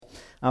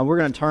We're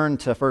going to turn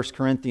to 1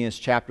 Corinthians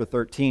chapter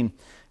 13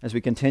 as we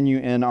continue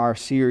in our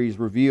series,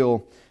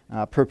 Reveal,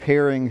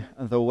 preparing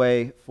the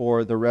way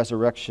for the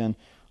resurrection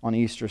on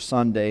Easter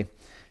Sunday.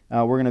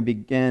 We're going to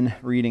begin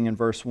reading in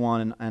verse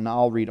 1, and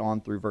I'll read on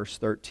through verse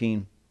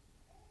 13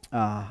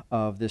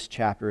 of this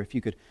chapter. If you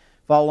could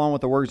follow along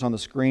with the words on the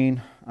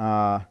screen,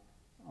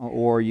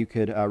 or you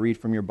could read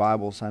from your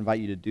Bibles, I invite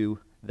you to do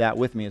that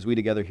with me as we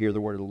together hear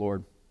the word of the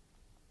Lord.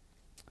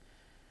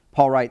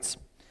 Paul writes,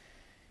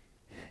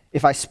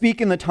 "If I speak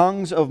in the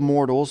tongues of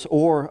mortals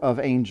or of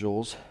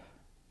angels,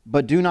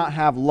 but do not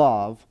have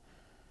love,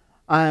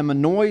 I am a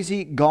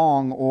noisy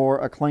gong or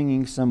a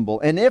clanging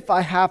cymbal. And if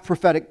I have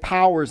prophetic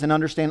powers and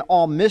understand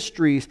all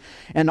mysteries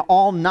and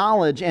all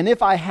knowledge, and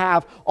if I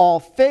have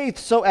all faith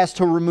so as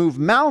to remove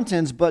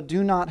mountains, but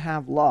do not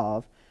have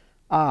love,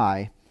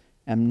 I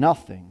am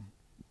nothing.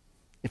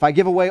 If I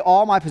give away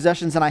all my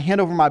possessions and I hand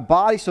over my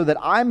body so that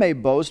I may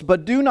boast,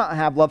 but do not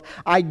have love,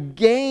 I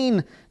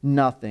gain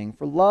nothing.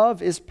 For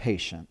love is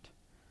patient.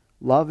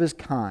 Love is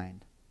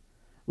kind.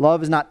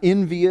 Love is not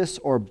envious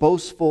or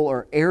boastful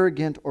or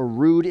arrogant or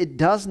rude. It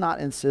does not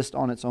insist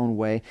on its own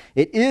way.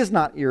 It is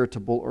not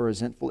irritable or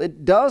resentful.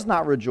 It does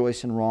not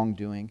rejoice in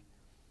wrongdoing,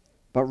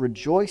 but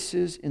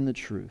rejoices in the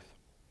truth.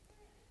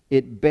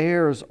 It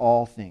bears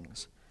all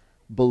things,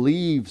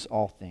 believes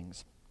all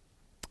things,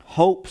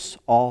 hopes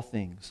all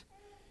things,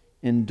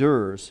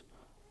 endures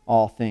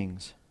all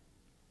things.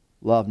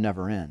 Love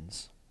never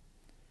ends.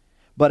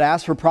 But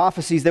as for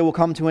prophecies, they will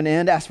come to an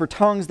end. As for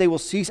tongues, they will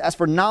cease. As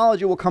for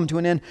knowledge, it will come to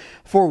an end.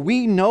 For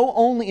we know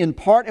only in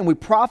part, and we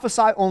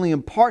prophesy only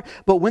in part.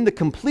 But when the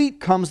complete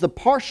comes, the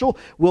partial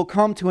will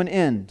come to an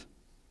end.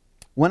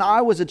 When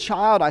I was a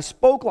child, I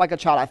spoke like a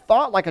child. I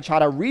thought like a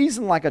child. I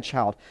reasoned like a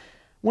child.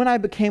 When I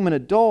became an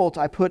adult,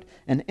 I put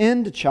an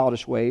end to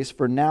childish ways.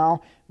 For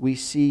now we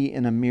see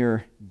in a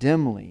mirror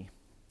dimly.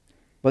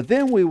 But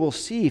then we will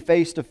see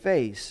face to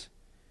face.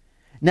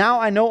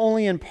 Now I know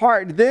only in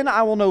part, then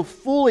I will know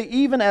fully,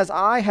 even as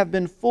I have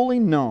been fully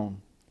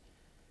known.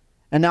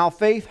 And now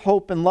faith,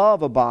 hope, and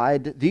love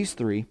abide, these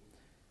three,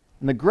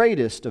 and the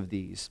greatest of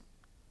these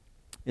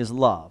is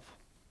love."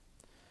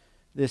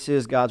 This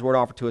is God's word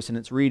offered to us in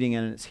its reading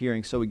and in its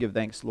hearing, so we give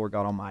thanks to Lord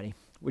God Almighty.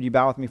 Would you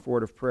bow with me for a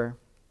word of prayer?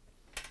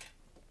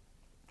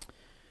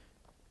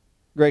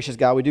 Gracious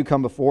God, we do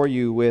come before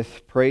you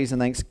with praise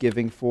and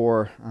thanksgiving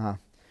for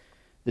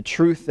the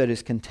truth that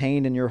is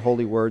contained in your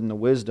holy word and the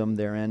wisdom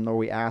therein. Lord,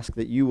 we ask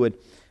that you would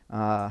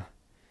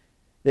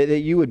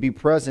be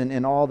present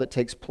in all that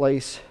takes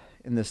place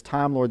in this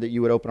time, Lord, that you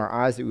would open our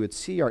eyes, that we would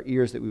see, our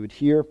ears, that we would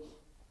hear.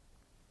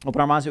 Open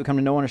our minds that we would come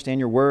to know and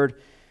understand your word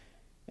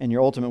and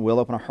your ultimate will.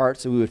 Open our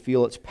hearts that we would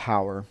feel its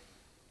power.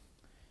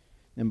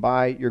 And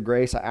by your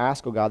grace, I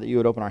ask, oh God, that you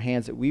would open our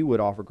hands, that we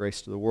would offer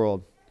grace to the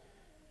world.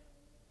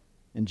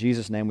 In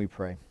Jesus' name we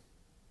pray.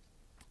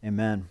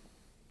 Amen.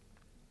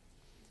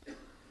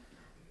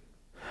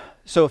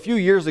 So a few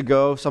years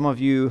ago, some of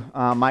you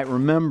might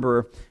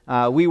remember,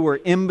 we were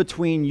in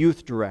between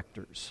youth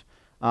directors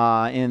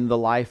in the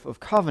life of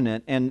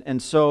Covenant.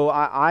 And so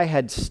I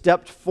had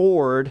stepped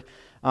forward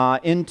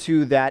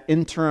into that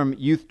interim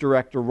youth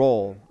director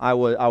role. I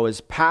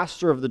was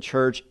pastor of the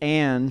church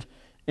and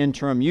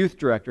interim youth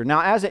director.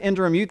 Now, as an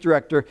interim youth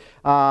director,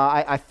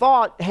 I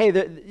thought, hey,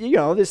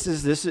 this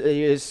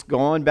is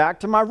going back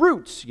to my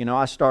roots. You know,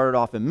 I started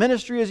off in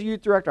ministry as a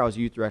youth director. I was a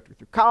youth director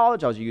through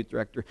college. I was a youth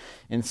director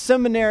in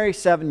seminary.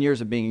 7 years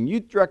of being a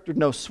youth director,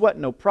 no sweat,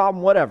 no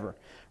problem, whatever.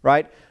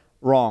 Right?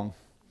 Wrong.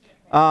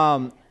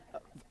 I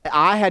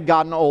had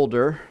gotten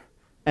older,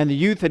 and the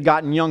youth had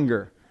gotten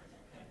younger.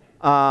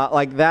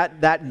 Like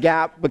that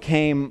gap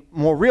became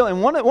more real.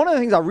 And one of the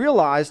things I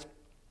realized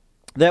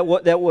that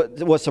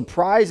was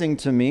surprising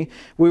to me,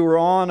 we were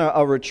on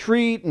a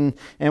retreat and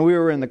we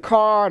were in the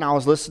car, and I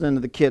was listening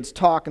to the kids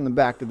talk in the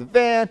back of the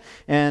van,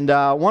 and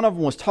one of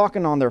them was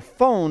talking on their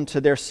phone to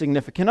their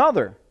significant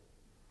other.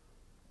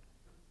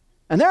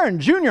 And they're in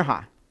junior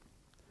high.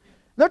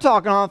 They're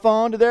talking on the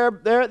phone to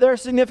their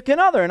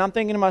significant other, and I'm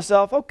thinking to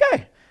myself,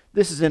 okay,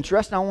 this is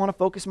interesting. I want to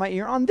focus my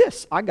ear on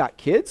this. I got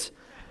kids.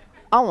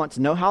 I want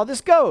to know how this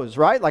goes,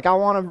 right? Like, I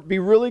want to be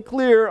really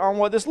clear on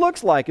what this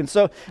looks like. And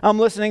so I'm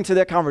listening to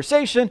that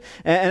conversation,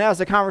 and as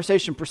the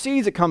conversation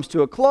proceeds, it comes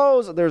to a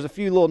close. There's a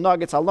few little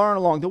nuggets I learn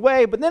along the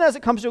way, but then as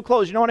it comes to a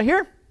close, you know what I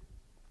hear?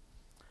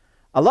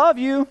 I love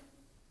you.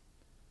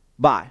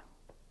 Bye.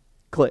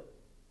 Click.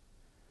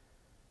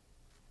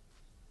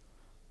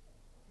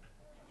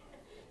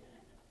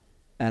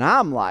 And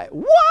I'm like,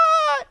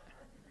 what?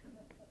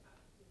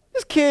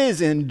 This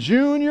kid's in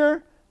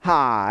junior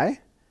high,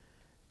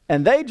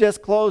 and they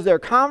just closed their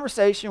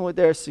conversation with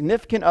their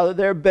significant other,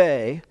 their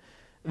bae,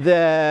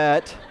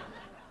 that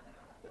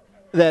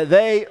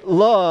they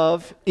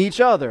love each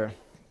other.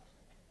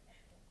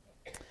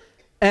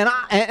 And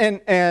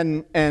I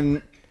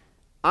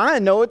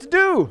didn't know what to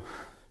do.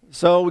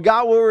 So we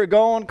got where we were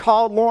going,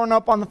 called Lauren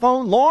up on the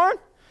phone. Lauren,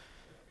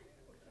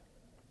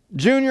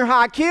 junior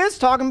high kids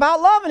talking about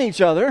loving each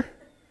other.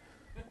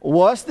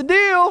 What's the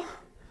deal?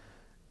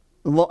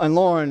 And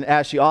Lauren,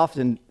 as she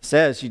often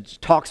says, she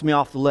talks me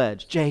off the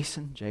ledge.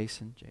 Jason.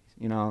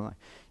 You know,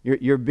 like,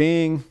 you're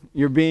being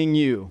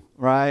you,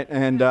 right?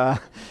 And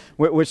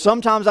which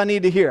sometimes I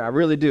need to hear. I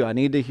really do. I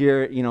need to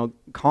hear, you know,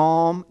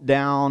 calm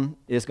down.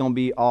 It's going to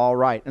be all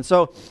right. And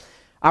so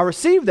I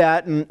received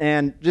that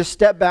and just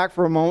stepped back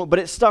for a moment, but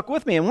it stuck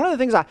with me. And one of the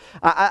things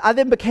I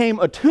then became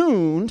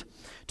attuned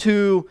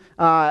to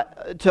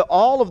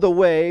all of the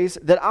ways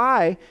that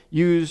I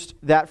used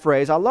that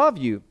phrase, I love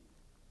you.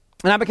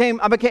 And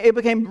it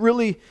became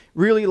really,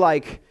 really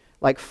like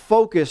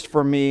focused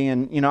for me.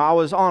 And, you know, I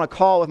was on a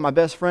call with my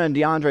best friend,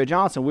 DeAndre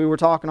Johnson. We were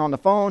talking on the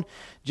phone,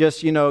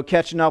 just, you know,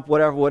 catching up,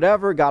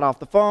 whatever, got off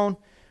the phone.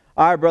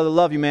 All right, brother,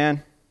 love you,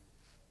 man.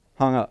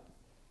 Hung up.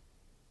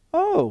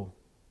 Oh.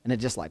 And it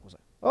just was like,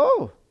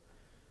 oh,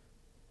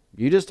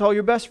 you just told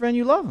your best friend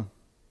you love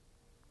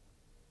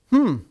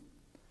him.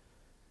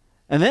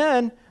 And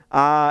then,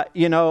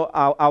 you know,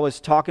 I was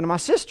talking to my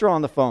sister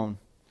on the phone.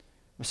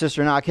 My sister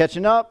and I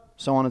catching up,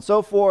 so on and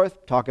so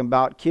forth, talking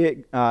about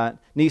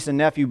niece and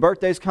nephew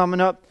birthdays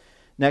coming up.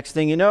 Next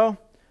thing you know,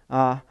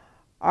 all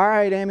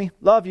right, Amy,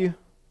 love you.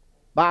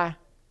 Bye.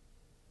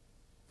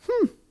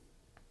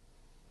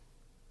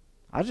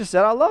 I just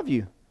said I love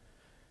you.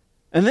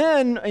 And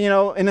then, you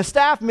know, in a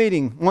staff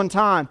meeting one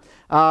time,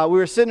 we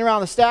were sitting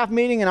around the staff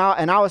meeting, and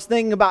I was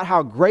thinking about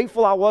how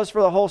grateful I was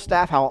for the whole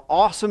staff, how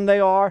awesome they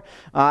are,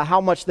 how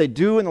much they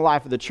do in the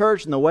life of the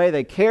church, and the way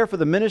they care for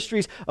the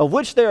ministries of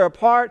which they're a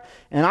part.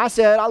 And I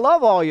said, I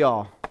love all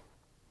y'all.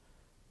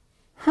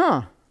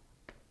 Look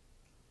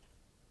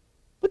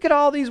at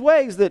all these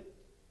ways that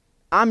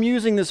I'm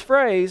using this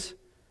phrase,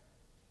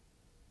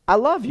 I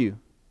love you.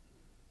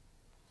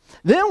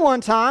 Then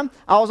one time,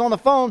 I was on the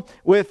phone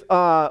with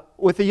a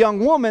young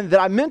woman that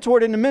I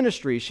mentored in the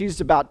ministry.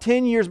 She's about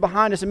 10 years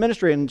behind us in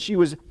ministry, and she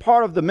was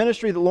part of the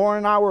ministry that Lauren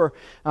and I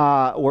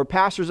were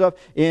pastors of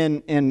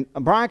in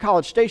Bryan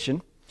College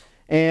Station.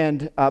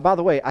 And by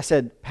the way, I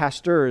said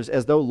pastors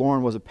as though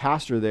Lauren was a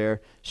pastor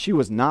there. She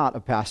was not a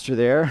pastor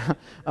there.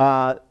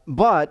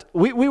 But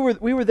we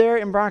were there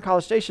in Bryan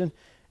College Station,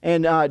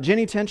 and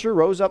Jenny Tencher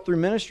rose up through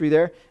ministry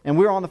there, and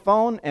we were on the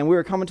phone, and we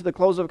were coming to the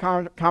close of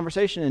a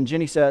conversation, and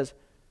Jenny says,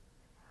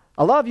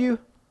 I love you,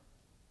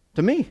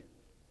 to me.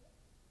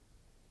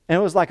 And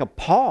it was like a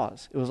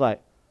pause. It was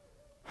like,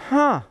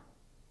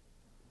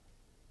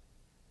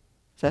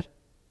 Said,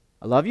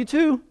 I love you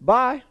too,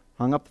 bye.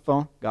 Hung up the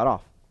phone, got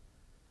off.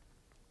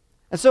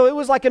 And so it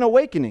was like an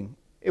awakening.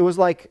 It was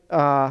like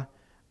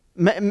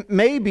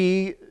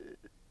maybe,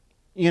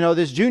 you know,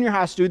 this junior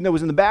high student that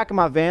was in the back of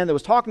my van that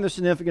was talking to a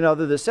significant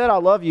other that said, I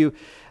love you.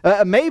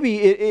 Maybe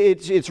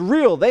it's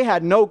real. They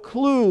had no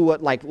clue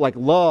what like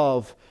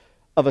love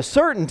of a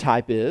certain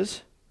type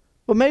is,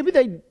 but maybe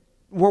they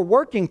were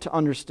working to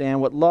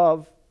understand what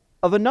love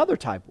of another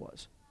type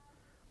was.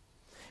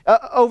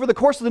 Over the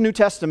course of the New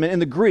Testament in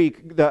the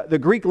Greek, the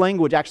Greek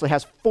language actually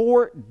has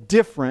 4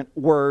 different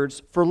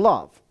words for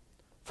love.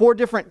 4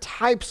 different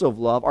types of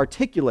love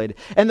articulated,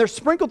 and they're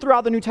sprinkled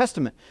throughout the New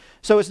Testament.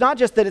 So it's not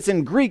just that it's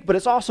in Greek, but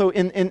it's also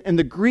in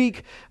the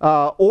Greek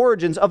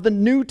origins of the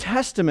New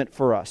Testament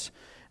for us.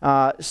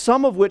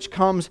 Some of which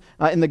comes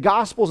in the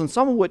Gospels, and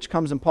some of which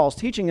comes in Paul's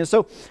teaching. And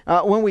so,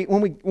 when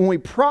we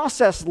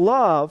process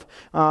love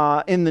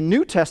in the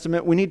New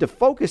Testament, we need to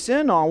focus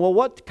in on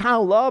what kind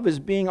of love is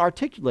being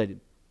articulated.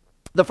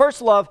 The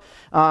first love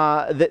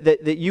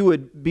that you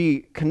would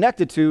be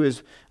connected to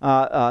is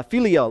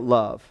philia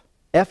love,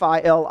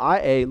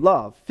 F-I-L-I-A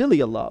love,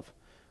 philia love.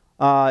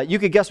 You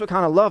could guess what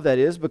kind of love that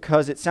is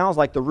because it sounds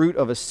like the root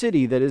of a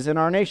city that is in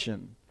our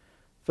nation,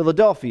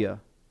 Philadelphia,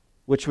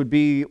 which would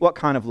be what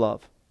kind of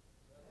love?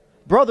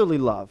 Brotherly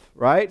love,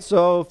 right?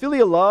 So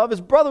filial love is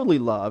brotherly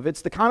love.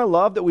 It's the kind of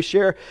love that we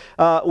share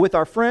with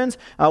our friends,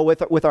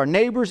 with our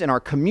neighbors, in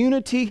our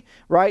community,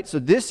 right? So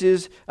this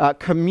is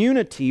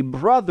community,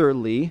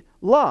 brotherly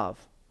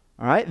love,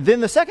 all right?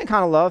 Then the second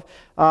kind of love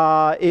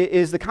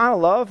is the kind of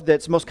love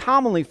that's most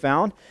commonly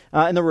found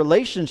in the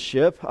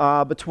relationship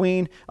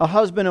between a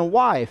husband and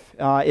wife.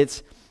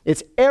 It's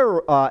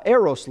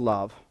eros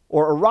love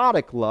or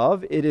erotic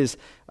love. It is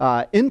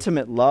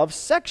intimate love,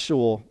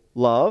 sexual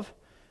love.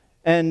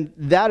 And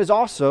that is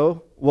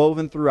also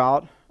woven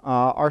throughout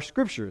our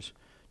scriptures,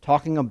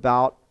 talking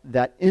about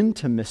that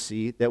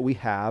intimacy that we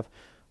have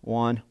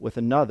one with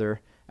another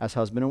as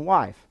husband and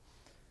wife.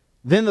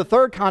 Then the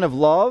third kind of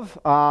love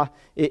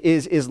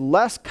is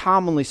less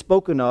commonly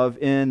spoken of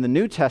in the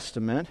New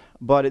Testament,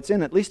 but it's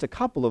in at least a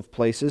couple of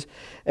places,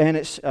 and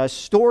it's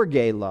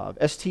storge love,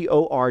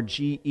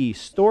 S-T-O-R-G-E,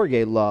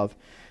 storge love.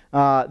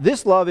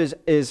 This love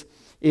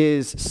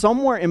is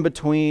somewhere in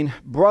between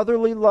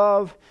brotherly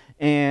love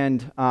and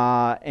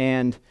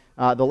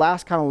the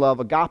last kind of love,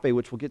 agape,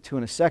 which we'll get to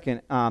in a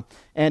second.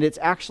 And it's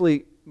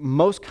actually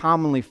most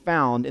commonly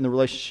found in the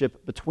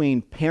relationship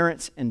between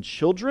parents and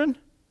children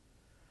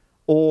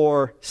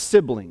or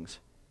siblings.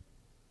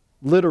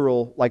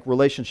 Literal, like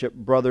relationship,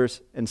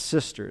 brothers and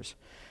sisters.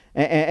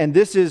 And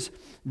this is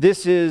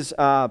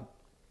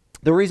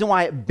The reason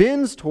why it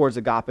bends towards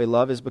agape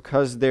love is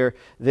because there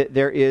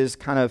is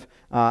kind of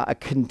a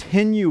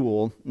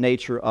continual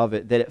nature of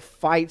it, that it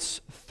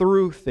fights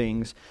through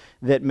things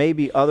that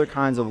maybe other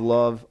kinds of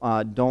love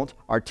don't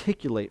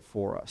articulate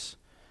for us.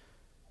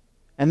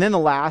 And then the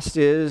last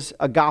is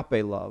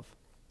agape love.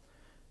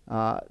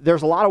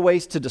 There's a lot of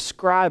ways to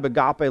describe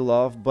agape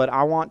love, but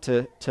I want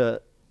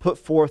to put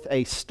forth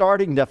a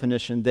starting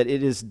definition that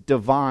it is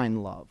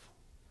divine love.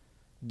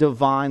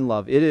 Divine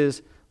love. It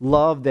is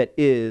love that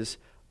is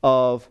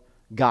of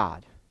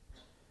God.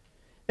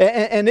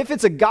 And if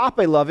it's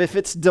agape love, if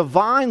it's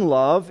divine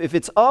love, if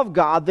it's of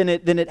God, then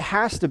it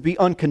has to be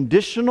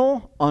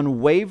unconditional,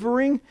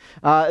 unwavering.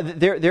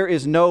 There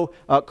is no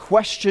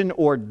question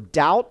or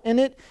doubt in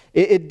it.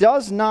 It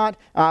does not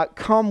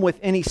come with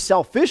any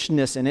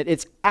selfishness in it.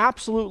 It's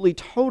absolutely,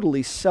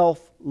 totally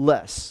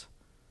selfless.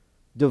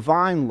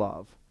 Divine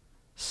love,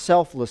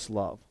 selfless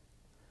love,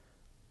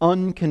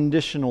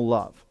 unconditional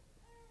love.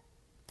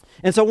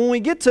 And so when we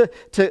get to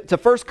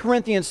 1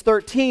 Corinthians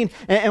 13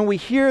 and we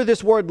hear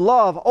this word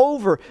love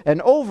over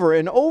and over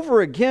and over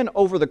again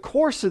over the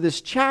course of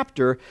this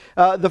chapter,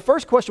 the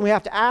first question we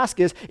have to ask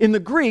is, in the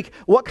Greek,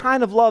 what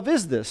kind of love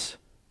is this?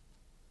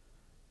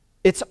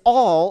 It's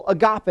all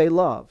agape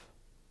love.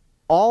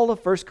 All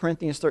of 1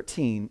 Corinthians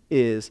 13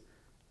 is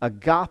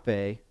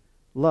agape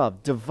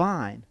love,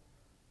 divine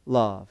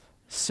love,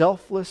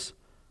 selfless,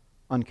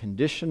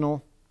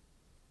 unconditional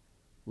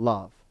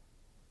love.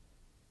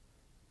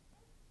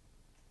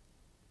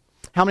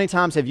 How many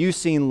times have you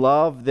seen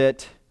love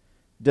that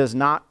does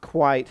not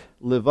quite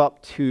live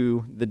up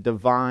to the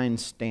divine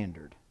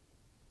standard?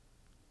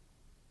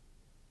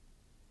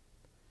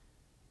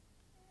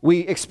 We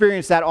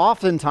experience that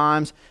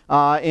oftentimes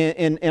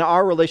in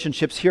our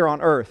relationships here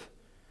on earth.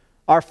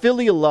 Our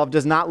filial love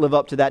does not live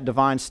up to that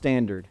divine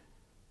standard.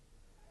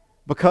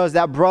 Because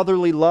that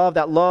brotherly love,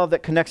 that love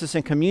that connects us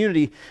in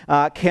community,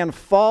 can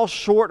fall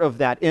short of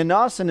that. In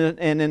us and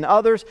in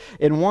others,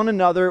 in one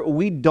another,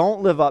 we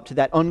don't live up to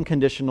that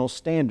unconditional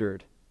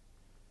standard.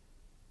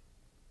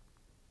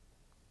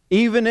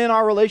 Even in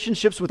our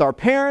relationships with our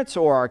parents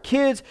or our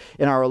kids,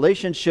 in our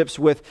relationships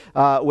with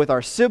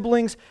our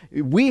siblings,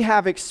 we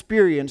have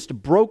experienced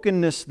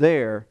brokenness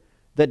there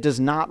that does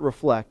not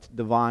reflect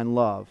divine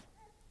love.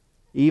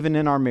 Even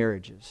in our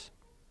marriages,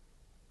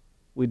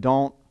 we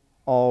don't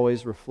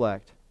always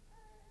reflect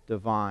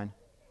divine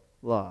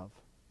love.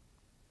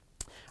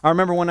 I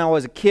remember when I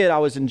was a kid, I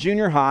was in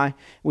junior high.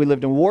 We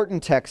lived in Wharton,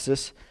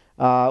 Texas.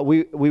 I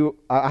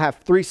have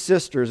 3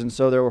 sisters, and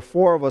so there were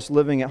 4 of us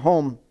living at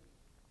home.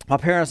 My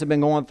parents had been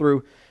going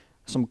through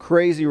some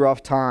crazy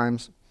rough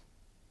times,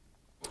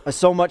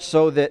 so much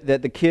so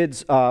that the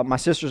kids, my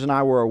sisters and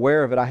I, were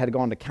aware of it. I had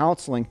gone to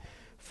counseling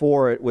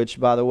for it, which,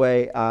 by the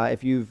way,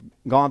 if you've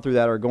gone through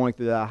that or going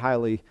through that, I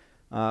highly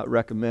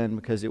recommend,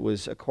 because it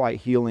was a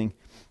quite healing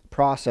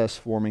process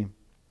for me.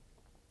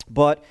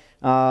 But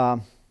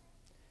my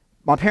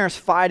parents'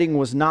 fighting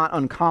was not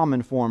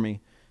uncommon for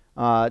me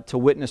to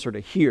witness or to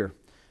hear.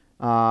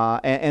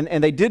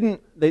 And they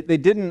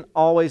didn't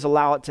always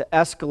allow it to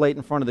escalate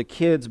in front of the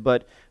kids,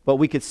 but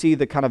we could see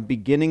the kind of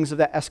beginnings of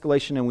that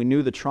escalation, and we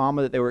knew the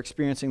trauma that they were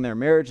experiencing in their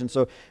marriage, and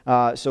so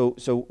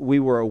we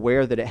were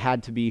aware that it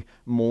had to be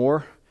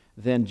more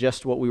than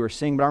just what we were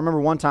seeing. But I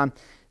remember one time,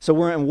 so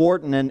we're in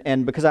Wharton,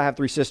 and because I have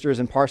 3 sisters,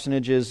 and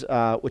parsonages,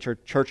 which are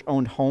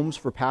church-owned homes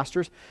for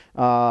pastors,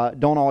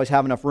 don't always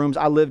have enough rooms.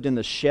 I lived in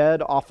the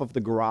shed off of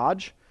the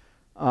garage.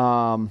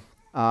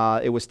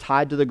 It was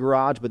tied to the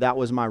garage, but that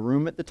was my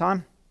room at the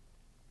time.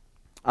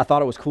 I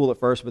thought it was cool at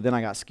first, but then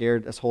I got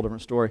scared. That's a whole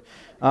different story.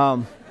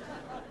 But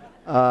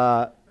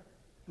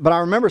I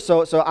remember,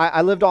 so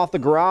I lived off the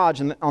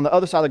garage, and on the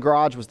other side of the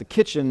garage was the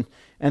kitchen,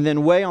 and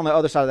then way on the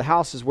other side of the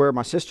house is where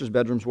my sister's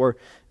bedrooms were.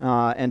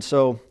 And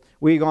so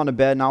we had gone to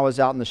bed, and I was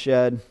out in the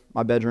shed,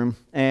 my bedroom,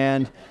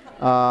 and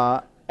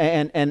while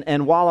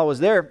I was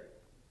there,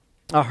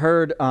 I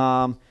heard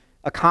a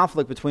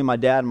conflict between my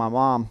dad and my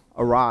mom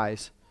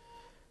arise.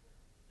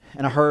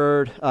 And I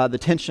heard the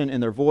tension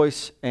in their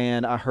voice,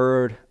 and I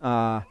heard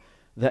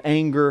the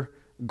anger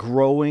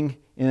growing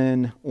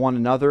in one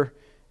another,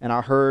 and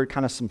I heard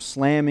kind of some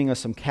slamming of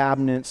some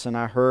cabinets, and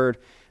I heard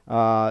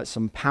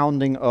some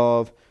pounding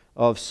of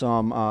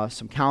some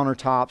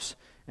countertops,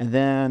 and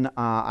then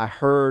I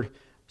heard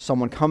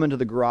someone come into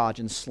the garage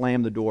and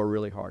slam the door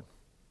really hard.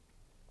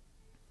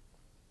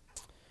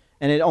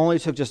 And it only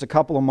took just a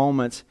couple of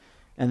moments,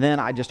 and then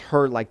I just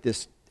heard like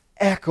this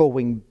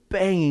echoing,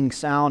 banging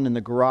sound in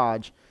the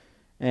garage.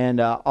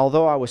 And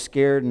although I was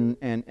scared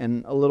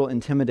and a little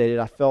intimidated,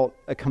 I felt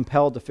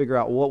compelled to figure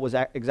out what was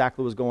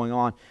exactly was going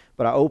on.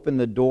 But I opened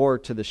the door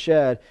to the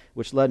shed,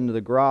 which led into the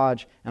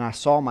garage, and I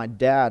saw my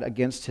dad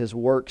against his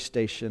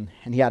workstation,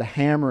 and he had a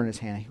hammer in his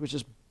hand. He was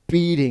just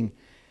beating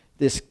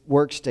this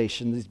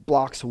workstation, these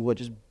blocks of wood,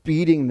 just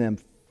beating them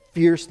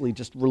fiercely,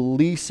 just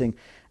releasing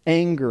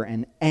anger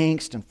and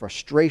angst and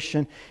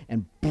frustration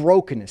and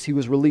brokenness. He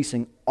was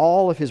releasing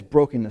all of his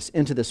brokenness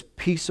into this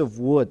piece of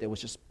wood that was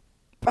just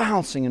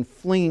bouncing and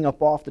flinging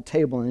up off the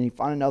table, and then he'd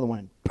find another one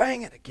and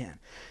bang it again.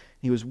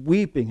 He was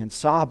weeping and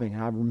sobbing,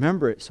 and I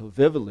remember it so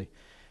vividly.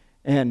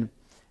 And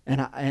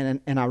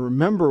I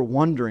remember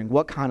wondering,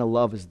 what kind of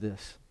love is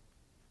this?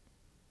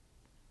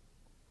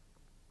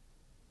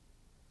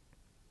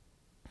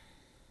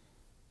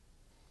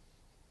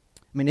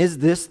 I mean, is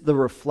this the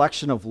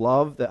reflection of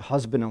love that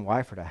husband and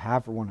wife are to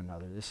have for one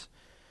another? This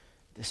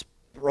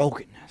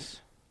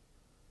brokenness.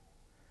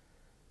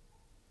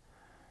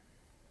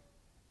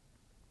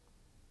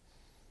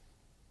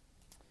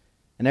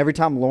 And every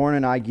time Lauren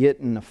and I get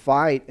in a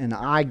fight and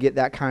I get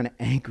that kind of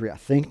angry, I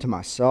think to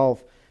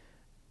myself,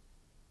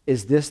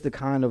 is this the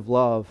kind of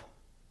love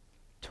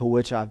to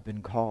which I've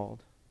been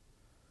called?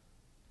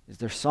 Is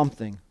there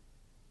something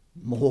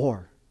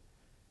more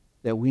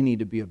that we need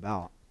to be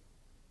about?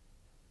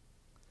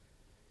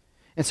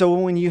 And so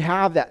when you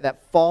have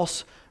that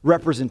false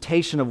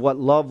representation of what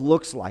love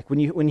looks like, when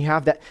you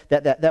have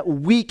that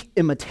weak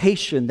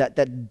imitation,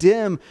 that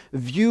dim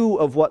view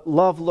of what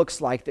love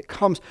looks like that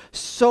comes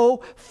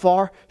so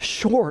far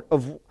short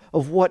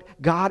of what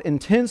God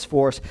intends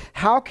for us,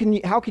 how can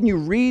you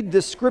read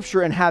this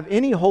scripture and have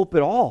any hope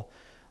at all?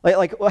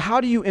 Like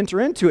how do you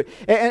enter into it?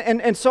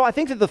 And so I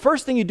think that the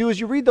first thing you do is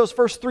you read those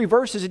first 3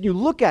 verses and you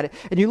look at it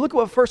and you look at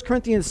what 1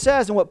 Corinthians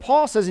says and what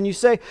Paul says and you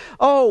say,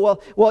 oh,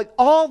 well,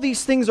 all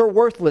these things are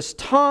worthless.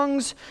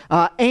 Tongues,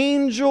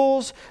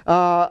 angels,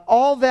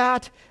 all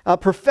that,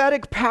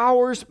 prophetic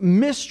powers,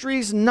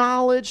 mysteries,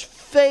 knowledge,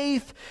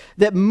 faith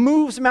that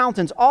moves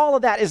mountains. All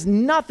of that is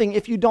nothing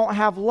if you don't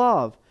have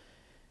love.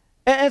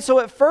 And so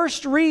at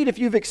first read, if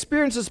you've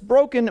experienced this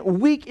broken,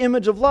 weak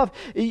image of love,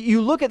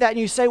 you look at that and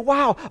you say,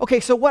 wow, okay,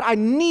 so what I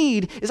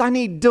need is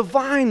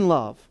divine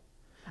love.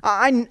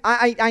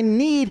 I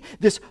need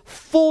this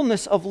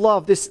fullness of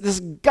love, this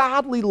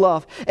godly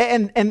love.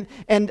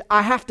 And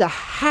I have to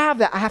have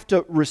that. I have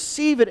to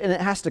receive it, and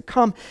it has to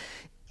come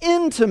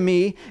into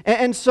me.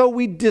 And so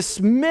we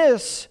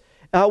dismiss,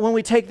 when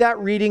we take that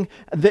reading,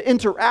 the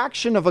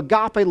interaction of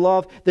agape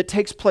love that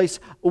takes place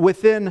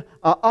within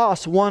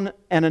us, one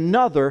and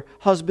another,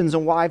 husbands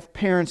and wives,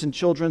 parents and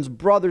children,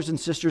 brothers and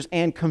sisters,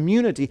 and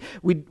community.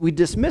 We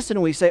dismiss it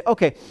and we say,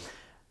 okay,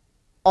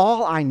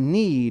 all I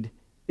need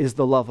is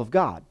the love of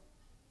God.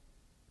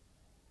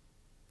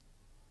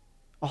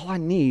 All I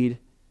need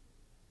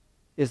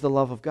is the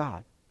love of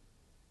God.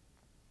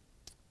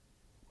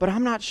 But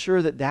I'm not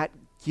sure that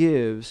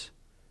gives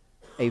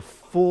a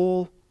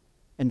full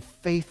and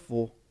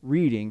faithful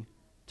reading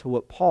to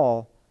what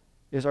Paul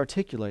is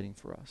articulating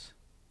for us.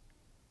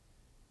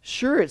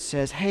 Sure, it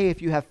says, hey,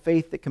 if you have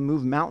faith that can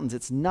move mountains,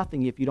 it's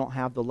nothing if you don't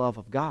have the love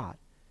of God.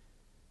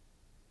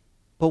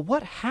 But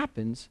what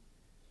happens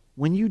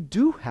when you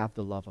do have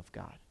the love of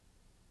God?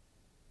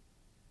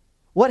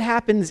 What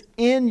happens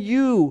in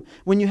you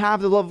when you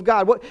have the love of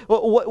God?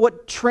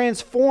 What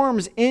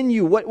transforms in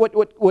you?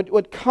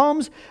 What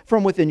comes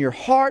from within your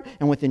heart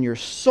and within your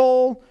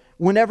soul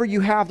whenever you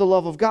have the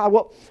love of God?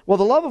 Well,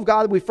 the love of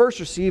God that we first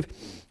receive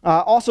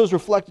also is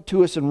reflected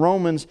to us in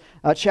Romans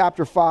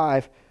chapter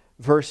 5,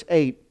 verse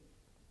 8.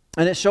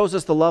 And it shows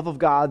us the love of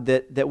God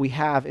that we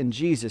have in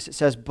Jesus. It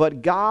says,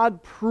 but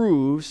God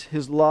proves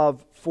his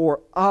love for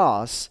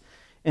us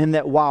in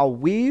that while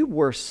we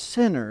were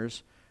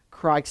sinners,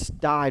 Christ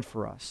died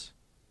for us.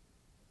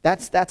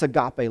 That's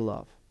agape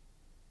love.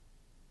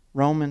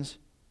 Romans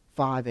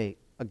 5:8.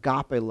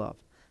 Agape love.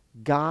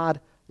 God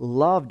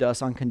loved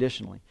us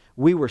unconditionally.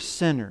 We were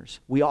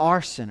sinners. We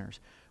are sinners.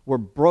 We're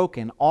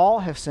broken. All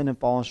have sinned and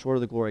fallen short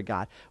of the glory of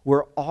God.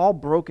 We're all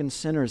broken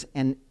sinners.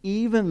 And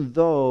even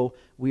though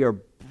we are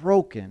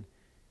broken,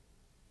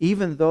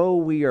 even though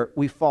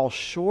we fall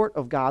short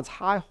of God's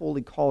high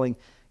holy calling,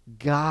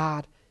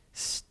 God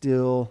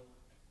still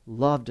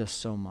loved us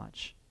so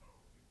much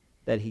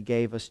that he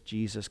gave us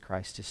Jesus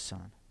Christ, his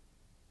Son.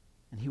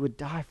 And he would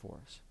die for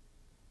us.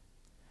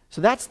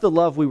 So that's the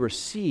love we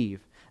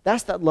receive.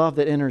 That's that love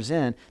that enters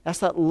in. That's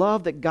that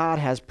love that God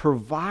has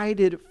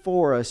provided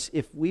for us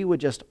if we would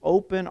just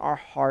open our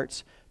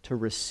hearts to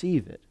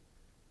receive it.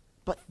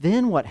 But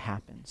then what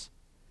happens?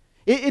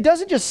 It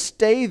doesn't just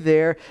stay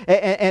there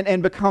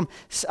and become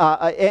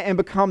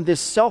this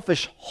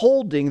selfish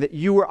holding that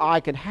you or I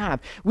can have.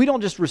 We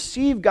don't just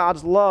receive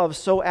God's love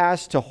so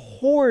as to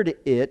hoard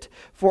it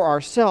for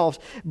ourselves,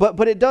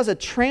 but it does a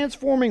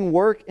transforming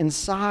work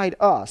inside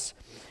us.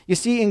 You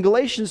see, in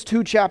Galatians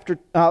 2,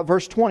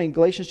 verse 20,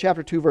 Galatians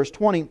chapter 2, verse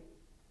 20,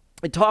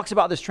 it talks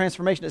about this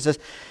transformation. It says,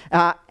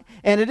 and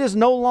it is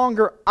no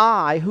longer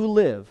I who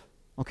live.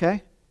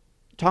 Okay?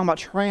 Talking about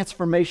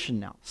transformation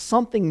now.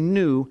 Something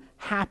new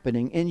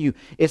happening in you.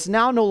 It's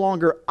now no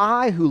longer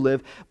I who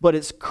live, but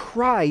it's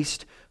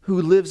Christ who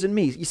lives in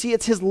me. You see,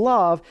 it's his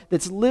love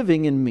that's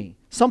living in me.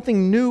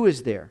 Something new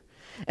is there.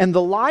 And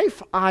the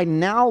life I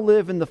now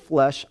live in the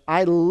flesh,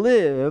 I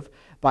live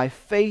by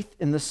faith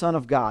in the Son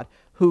of God,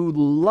 who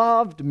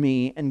loved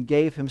me and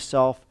gave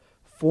himself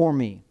for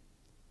me.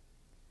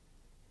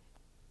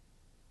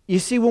 You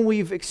see, when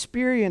we've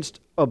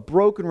experienced a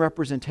broken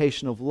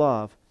representation of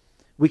love,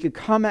 we could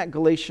come at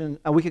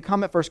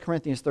 1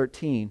 Corinthians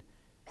 13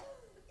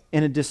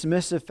 in a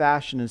dismissive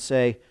fashion and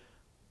say,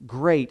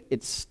 great,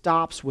 it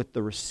stops with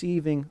the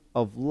receiving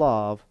of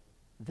love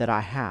that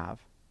I have.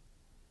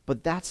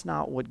 But that's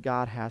not what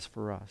God has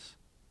for us.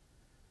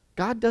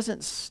 God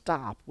doesn't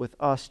stop with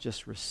us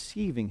just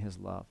receiving His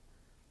love.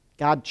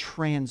 God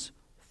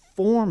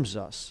transforms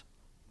us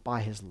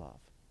by His love,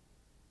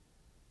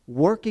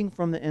 working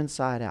from the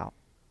inside out,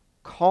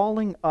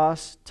 calling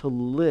us to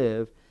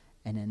live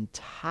an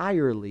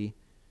entirely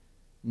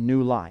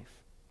new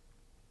life.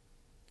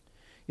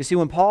 You see,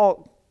 when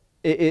Paul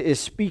is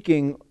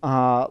speaking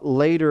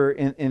later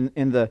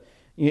in the,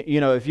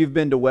 if you've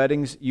been to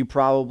weddings, you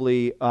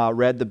probably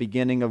read the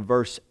beginning of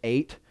verse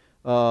 8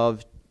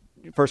 of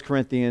 1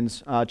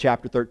 Corinthians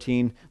chapter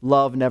 13,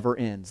 love never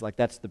ends. Like,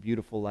 that's the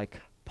beautiful,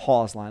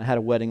 pause line. I had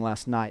a wedding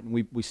last night, and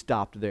we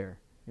stopped there.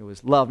 It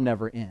was, love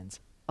never ends.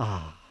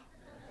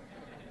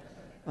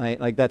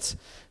 Right, that's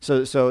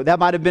so that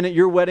might have been at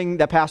your wedding.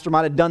 That pastor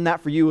might have done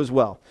that for you as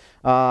well.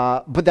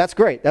 But that's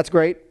great. That's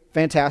great.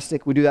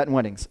 Fantastic. We do that in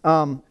weddings.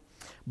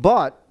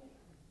 But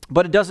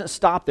it doesn't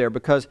stop there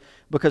because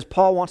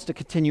Paul wants to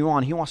continue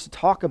on. He wants to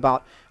talk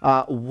about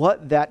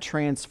what that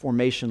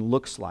transformation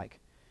looks like,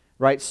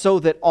 right? So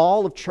that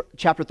all of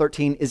chapter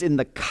 13 is in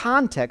the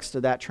context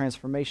of that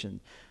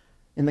transformation.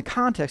 In the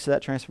context of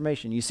that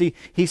transformation. You see,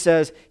 he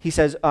says,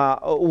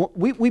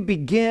 we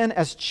begin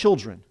as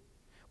children.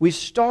 We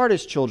start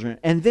as children,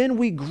 and then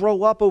we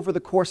grow up over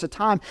the course of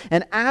time.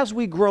 And as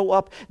we grow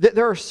up,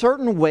 there are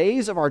certain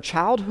ways of our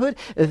childhood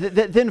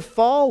that then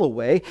fall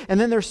away, and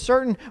then there's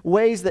certain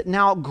ways that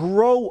now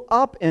grow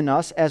up in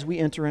us as we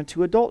enter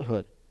into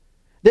adulthood.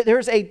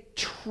 There's a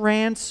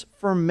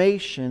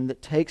transformation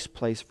that takes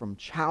place from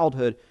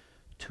childhood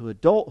to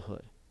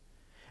adulthood.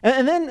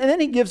 And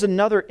then he gives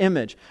another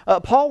image.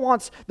 Paul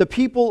wants the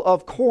people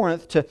of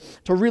Corinth to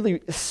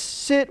really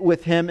sit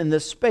with him in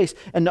this space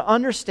and to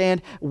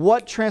understand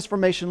what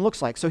transformation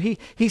looks like. So he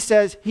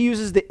says, he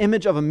uses the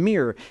image of a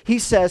mirror. He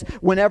says,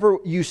 whenever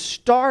you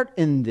start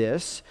in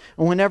this,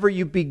 and whenever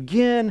you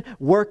begin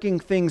working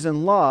things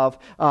in love,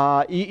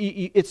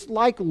 it's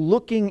like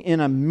looking in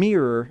a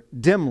mirror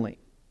dimly.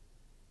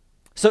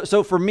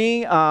 So for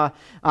me, I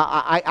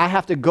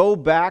have to go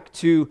back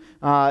to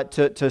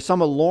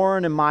some of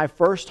Lauren and my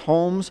first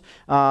homes.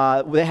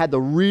 They had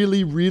the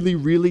really, really,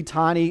 really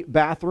tiny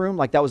bathroom.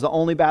 Like, that was the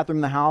only bathroom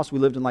in the house. We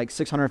lived in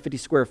 650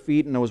 square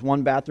feet, and there was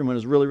one bathroom, and it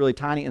was really, really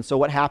tiny. And so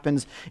what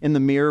happens in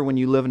the mirror when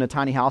you live in a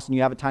tiny house and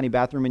you have a tiny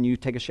bathroom and you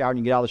take a shower and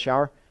you get out of the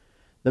shower?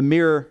 The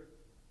mirror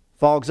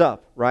fogs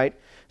up, right?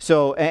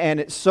 So, and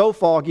it's so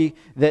foggy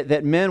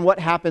that men, what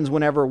happens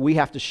whenever we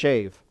have to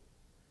shave?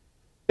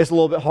 It's a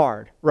little bit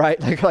hard, right?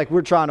 Like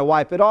we're trying to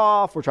wipe it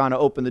off, we're trying to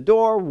open the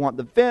door, we want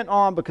the vent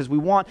on because we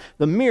want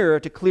the mirror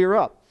to clear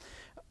up.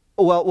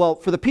 Well,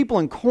 for the people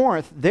in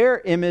Corinth, their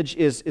image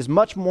is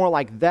much more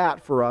like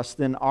that for us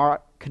than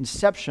our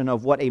conception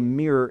of what a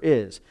mirror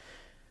is.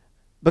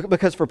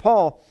 Because for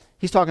Paul,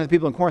 he's talking to the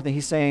people in Corinth and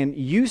he's saying,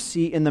 you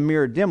see in the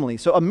mirror dimly.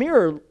 So a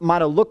mirror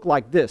might have looked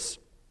like this.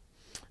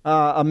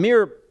 A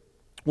mirror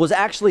was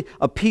actually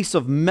a piece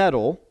of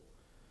metal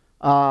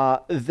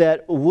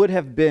that would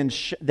have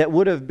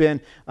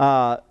been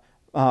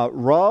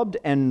rubbed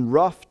and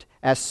roughed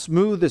as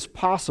smooth as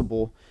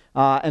possible,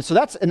 and so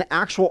that's an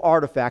actual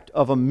artifact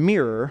of a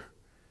mirror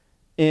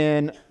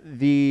in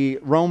the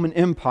Roman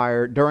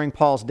Empire during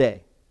Paul's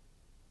day.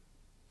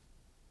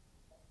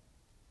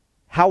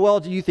 How well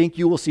do you think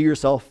you will see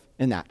yourself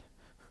in that?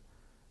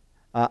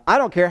 I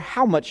don't care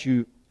how much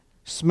you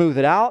smooth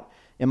it out.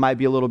 It might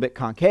be a little bit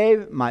concave,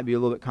 it might be a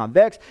little bit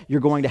convex.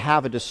 You're going to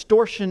have a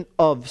distortion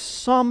of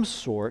some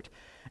sort.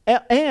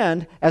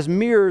 And as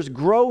mirrors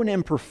grow in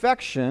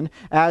imperfection,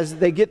 as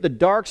they get the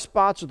dark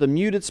spots or the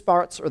muted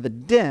spots or the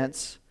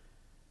dents,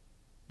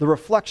 the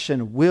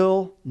reflection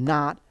will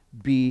not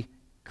be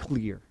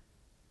clear.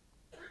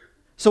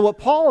 So what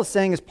Paul is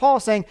saying,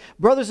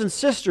 brothers and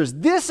sisters,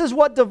 this is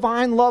what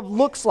divine love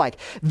looks like.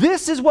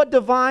 This is what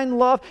divine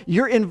love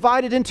you're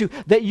invited into,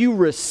 that you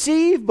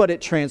receive, but it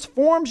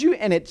transforms you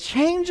and it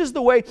changes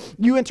the way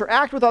you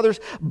interact with others.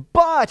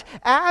 But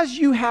as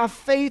you have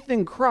faith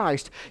in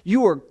Christ,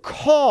 you are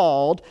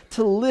called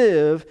to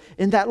live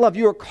in that love.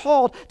 You are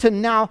called to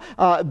now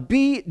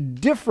be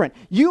different.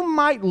 You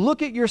might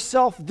look at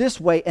yourself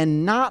this way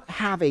and not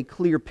have a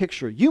clear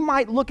picture. You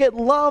might look at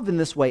love in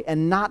this way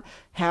and not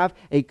have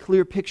a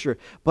clear picture.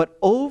 But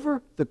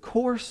over the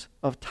course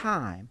of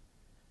time,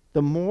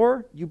 the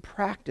more you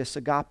practice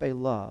agape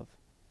love,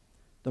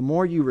 the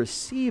more you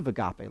receive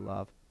agape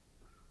love,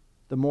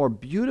 the more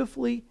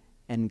beautifully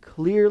and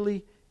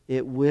clearly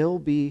it will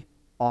be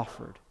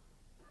offered.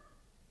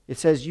 It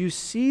says you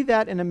see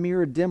that in a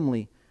mirror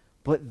dimly,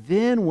 but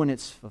then when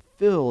it's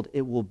fulfilled,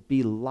 it will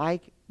be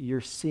like you're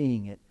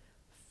seeing it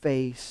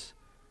face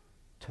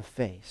to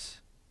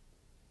face.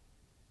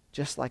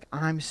 Just like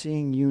I'm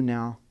seeing you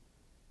now,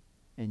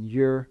 and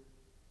you're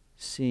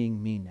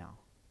seeing me now.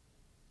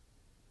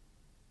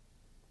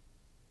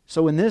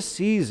 So in this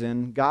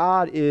season,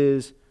 God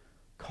is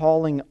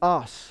calling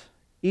us,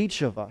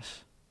 each of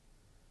us,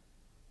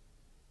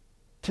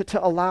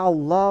 to allow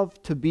love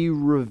to be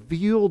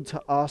revealed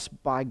to us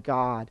by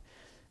God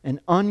an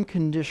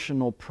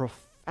unconditional,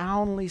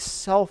 profoundly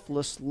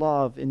selfless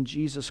love in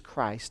Jesus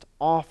Christ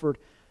offered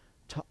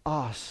to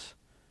us.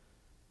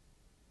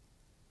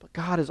 But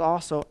God is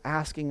also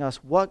asking us,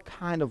 what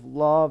kind of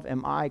love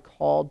am I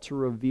called to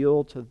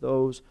reveal to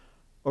those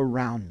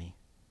around me?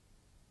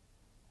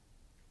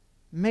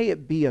 May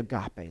it be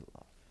agape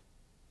love.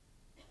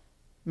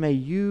 May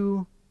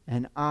you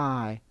and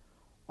I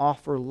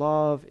offer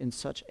love in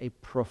such a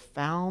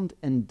profound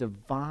and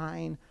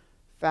divine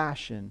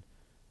fashion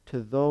to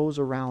those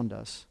around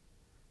us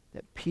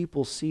that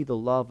people see the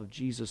love of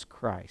Jesus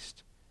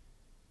Christ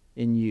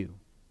in you.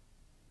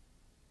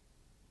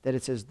 That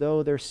it's as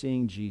though they're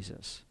seeing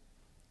Jesus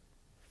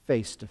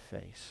face to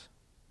face.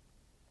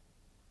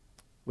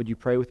 Would you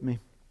pray with me?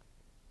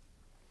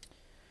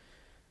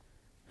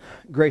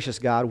 Gracious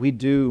God, we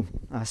do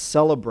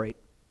celebrate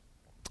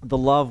the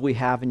love we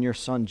have in your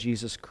Son,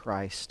 Jesus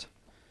Christ.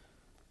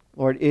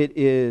 Lord, it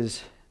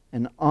is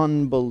an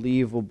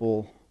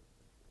unbelievable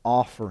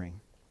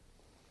offering.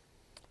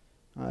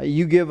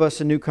 You give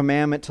us a new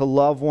commandment to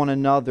love one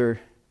another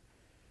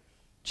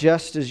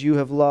just as you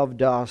have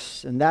loved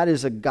us. And that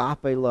is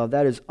agape love.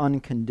 That is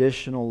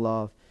unconditional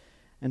love.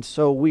 And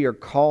so we are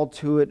called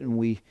to it, and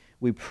we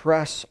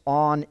press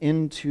on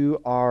into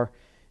our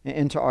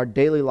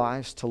daily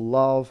lives to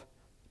love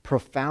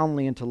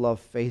profoundly and to love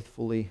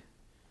faithfully,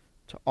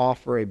 to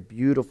offer a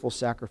beautiful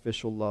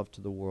sacrificial love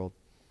to the world.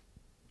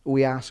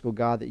 We ask, oh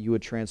God, that you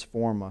would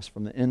transform us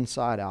from the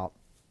inside out,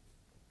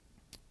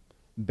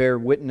 bear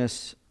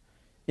witness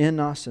in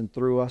us and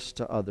through us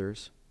to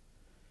others.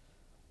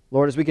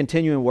 Lord, as we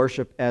continue in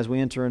worship, as we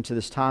enter into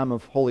this time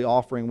of holy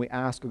offering, we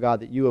ask, oh God,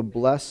 that you would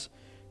bless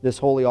this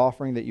holy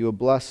offering, that you would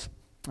bless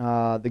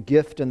the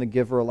gift and the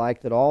giver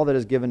alike, that all that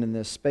is given in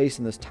this space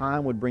and this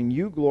time would bring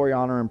you glory,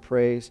 honor, and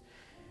praise,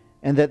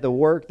 and that the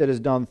work that is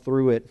done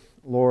through it,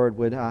 Lord,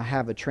 would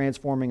have a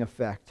transforming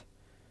effect,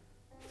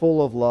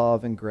 full of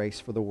love and grace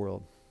for the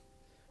world.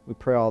 We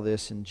pray all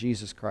this in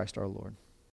Jesus Christ our Lord.